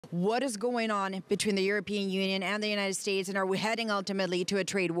What is going on between the European Union and the United States, and are we heading ultimately to a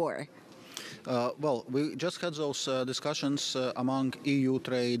trade war? Well, we just had those discussions among EU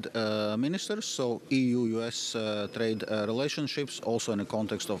trade ministers, so EU-US trade relationships, also in the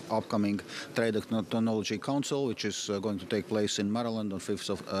context of upcoming Trade and Technology Council, which is going to take place in Maryland on 5th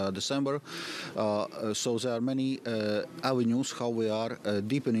of December. So there are many avenues how we are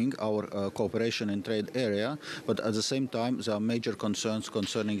deepening our cooperation in trade area, but at the same time there are major concerns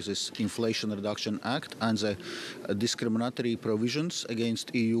concerning this Inflation Reduction Act and the discriminatory provisions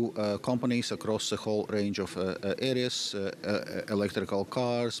against EU companies across the whole range of areas, electrical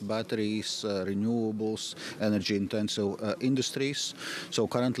cars, batteries, renewables, energy-intensive industries. So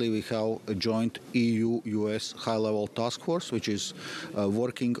currently we have a joint EU-US high-level task force which is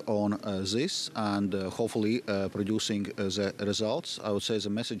working on this and hopefully producing the results. I would say the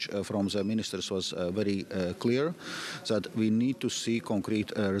message from the ministers was very clear, that we need to see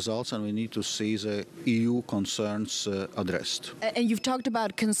concrete results and we need to see the EU concerns addressed. And you've talked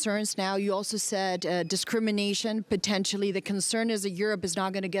about concerns now. You also said discrimination, potentially. The concern is that Europe is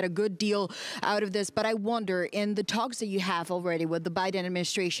not going to get a good deal out of this. But I wonder, in the talks that you have already with the Biden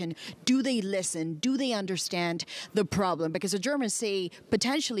administration, do they listen? Do they understand the problem? Because the Germans say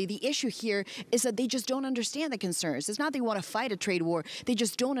potentially the issue here is that they just don't understand the concerns. It's not they want to fight a trade war. They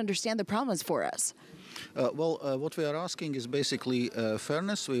just don't understand the problems for us. What we are asking is basically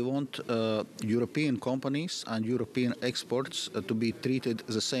fairness. We want European companies and European exports to be treated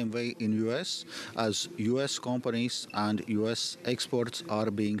the same way in US as US companies and US exports are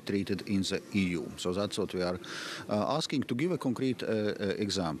being treated in the EU. So that's what we are asking. To give a concrete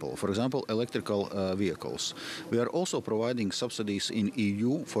example, for example, electrical vehicles. We are also providing subsidies in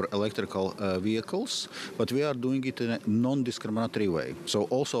EU for electrical vehicles, but we are doing it in a non-discriminatory way. So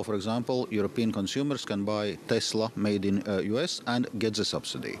also, for example, European consumers can buy Tesla made in US and get the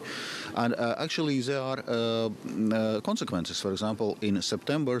subsidy. And actually there are consequences. For example, in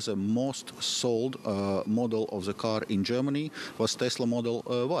September the most sold model of the car in Germany was Tesla Model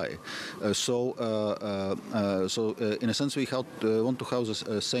Y. So in a sense we want to have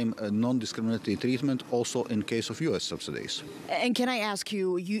the same non-discriminatory treatment also in case of US subsidies. And can I ask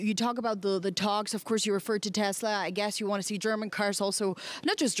you, you talk about the talks, of course you referred to Tesla. I guess you want to see German cars also,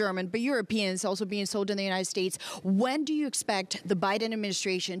 not just German, but Europeans also being sold in the United States. When do you expect the Biden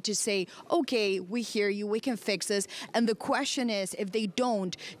administration to say, okay, we hear you, we can fix this? And the question is, if they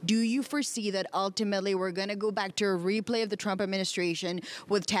don't, do you foresee that ultimately we're going to go back to a replay of the Trump administration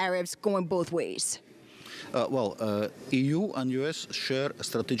with tariffs going both ways? EU and US share a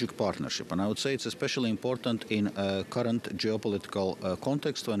strategic partnership, and I would say it's especially important in current geopolitical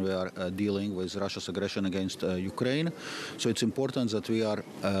context when we are dealing with Russia's aggression against Ukraine. So it's important that we are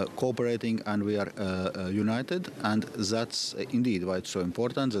cooperating and we are united, and that's indeed why it's so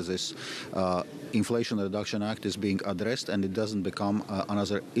important that this Inflation Reduction Act is being addressed and it doesn't become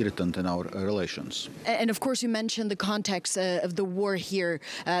another irritant in our relations. And of course, you mentioned the context of the war here.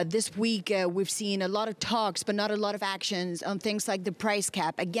 This week, we've seen a lot of talks, but not a lot of actions on things like the price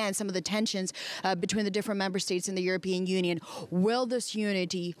cap. Again, some of the tensions between the different member states in the European Union. Will this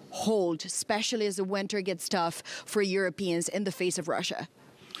unity hold, especially as the winter gets tough for Europeans in the face of Russia?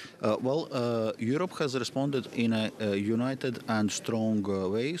 Europe has responded in a united and strong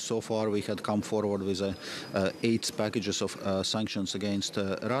way. So far, we had come forward with 8 packages of sanctions against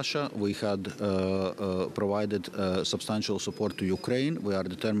Russia. We had provided substantial support to Ukraine. We are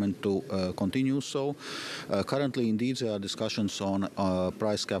determined to continue so. Currently, indeed, there are discussions on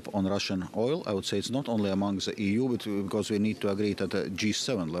price cap on Russian oil. I would say it's not only among the EU, but because we need to agree it at a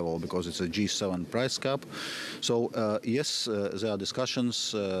G7 level, because it's a G7 price cap. So, yes, there are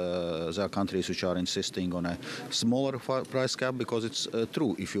discussions. There are countries which are insisting on a smaller price cap because it's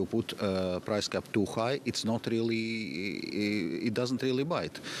true. If you put price cap too high, it's not really, it doesn't really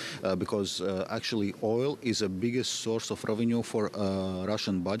bite because actually oil is the biggest source of revenue for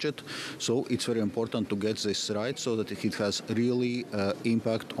Russian budget. So it's very important to get this right so that it has really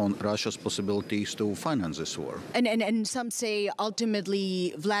impact on Russia's possibilities to finance this war. And some say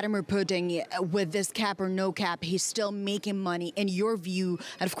ultimately Vladimir Putin, with this cap or no cap, he's still making money. In your view,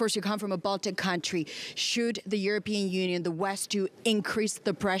 and of course you come from a Baltic country, should the European Union, the West, to increase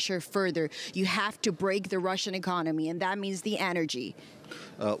the pressure further, you have to break the Russian economy, and that means the energy.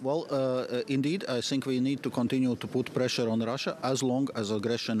 Indeed, I think we need to continue to put pressure on Russia as long as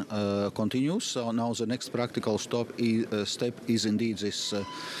aggression continues. So now the next practical step is indeed this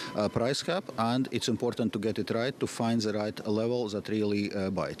price cap, and it's important to get it right, to find the right level that really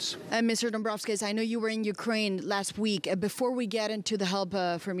bites. Mr. Dombrovskis, I know you were in Ukraine last week. Before we get into the help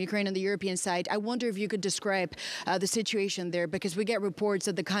from Ukraine on the European side, I wonder if you could describe the situation there, because we get reports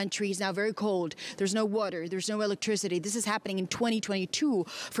that the country is now very cold. There's no water, there's no electricity. This is happening in 2022.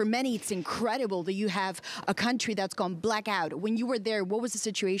 For many, it's incredible that you have a country that's gone blackout. When you were there, what was the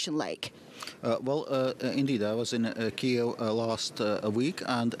situation like? Indeed, I was in Kiev last week,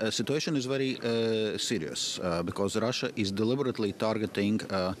 and the situation is very serious because Russia is deliberately targeting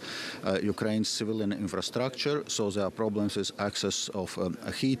Ukraine's civilian infrastructure. So there are problems with access of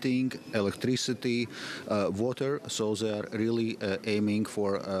heating, electricity, water. So they are really aiming for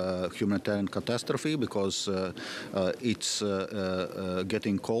humanitarian catastrophe because it's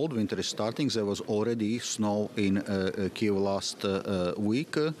getting cold. Winter is starting. There was already snow in Kiev last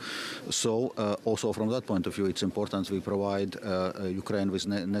week. So also from that point of view, it's important we provide Ukraine with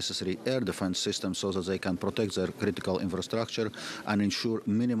necessary air defense systems so that they can protect their critical infrastructure and ensure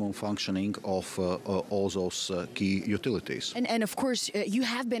minimum functioning of all those key utilities. And of course, you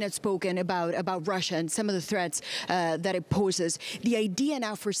have been outspoken about Russia and some of the threats that it poses. The idea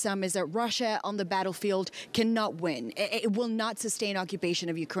now for some is that Russia on the battlefield cannot win. It will not sustain occupation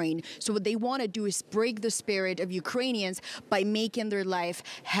of Ukraine. So what they want to do is break the spirit of Ukrainians by making their life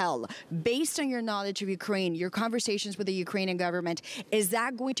hell. Based on your knowledge of Ukraine, your conversations with the Ukrainian government, is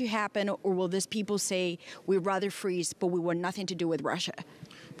that going to happen, or will these people say, we'd rather freeze, but we want nothing to do with Russia?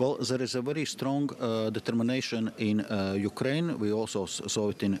 Well, there is a very strong determination in Ukraine. We also saw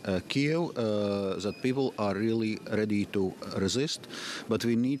it in Kiev that people are really ready to resist, but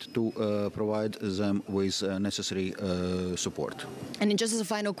we need to provide them with necessary support. And just as a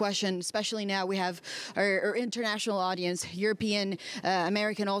final question, especially now we have our international audience, European,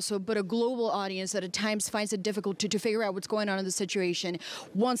 American also, but a global audience that at times finds it difficult to figure out what's going on in the situation.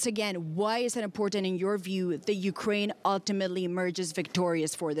 Once again, why is it important in your view that Ukraine ultimately emerges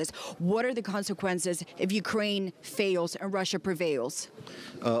victorious for this? What are the consequences if Ukraine fails and Russia prevails?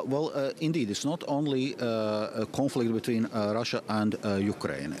 Indeed, it's not only a conflict between Russia and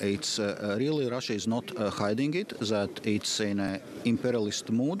Ukraine. It's really Russia is not hiding it, that it's in an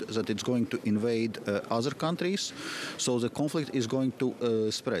imperialist mood, that it's going to invade other countries. So the conflict is going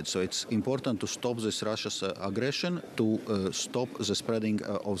to spread. So it's important to stop this Russia's aggression, to stop the spreading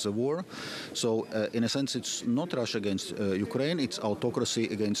of the war. So in a sense, it's not Russia against Ukraine, it's autocracy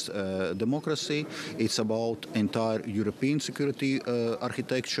against democracy. It's about entire European security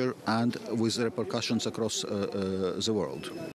architecture and with repercussions across the world.